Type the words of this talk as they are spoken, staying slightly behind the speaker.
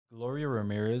Gloria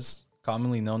Ramirez,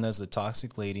 commonly known as the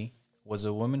Toxic Lady, was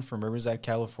a woman from Riverside,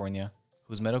 California,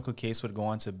 whose medical case would go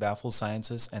on to baffle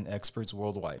scientists and experts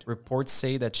worldwide. Reports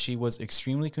say that she was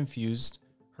extremely confused,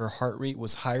 her heart rate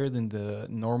was higher than the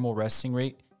normal resting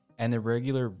rate, and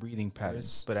irregular breathing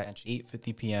patterns. But at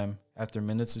 8:50 p.m., after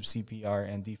minutes of CPR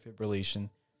and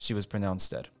defibrillation, she was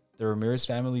pronounced dead. The Ramirez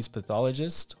family's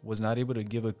pathologist was not able to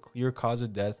give a clear cause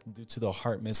of death due to the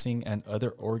heart missing and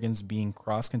other organs being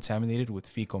cross-contaminated with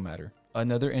fecal matter.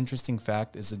 Another interesting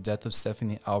fact is the death of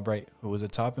Stephanie Albright, who was a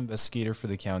top investigator for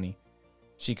the county.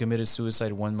 She committed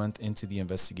suicide 1 month into the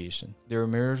investigation. The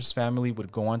Ramirez family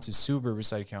would go on to sue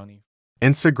Riverside County.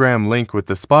 Instagram link with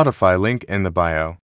the Spotify link in the bio.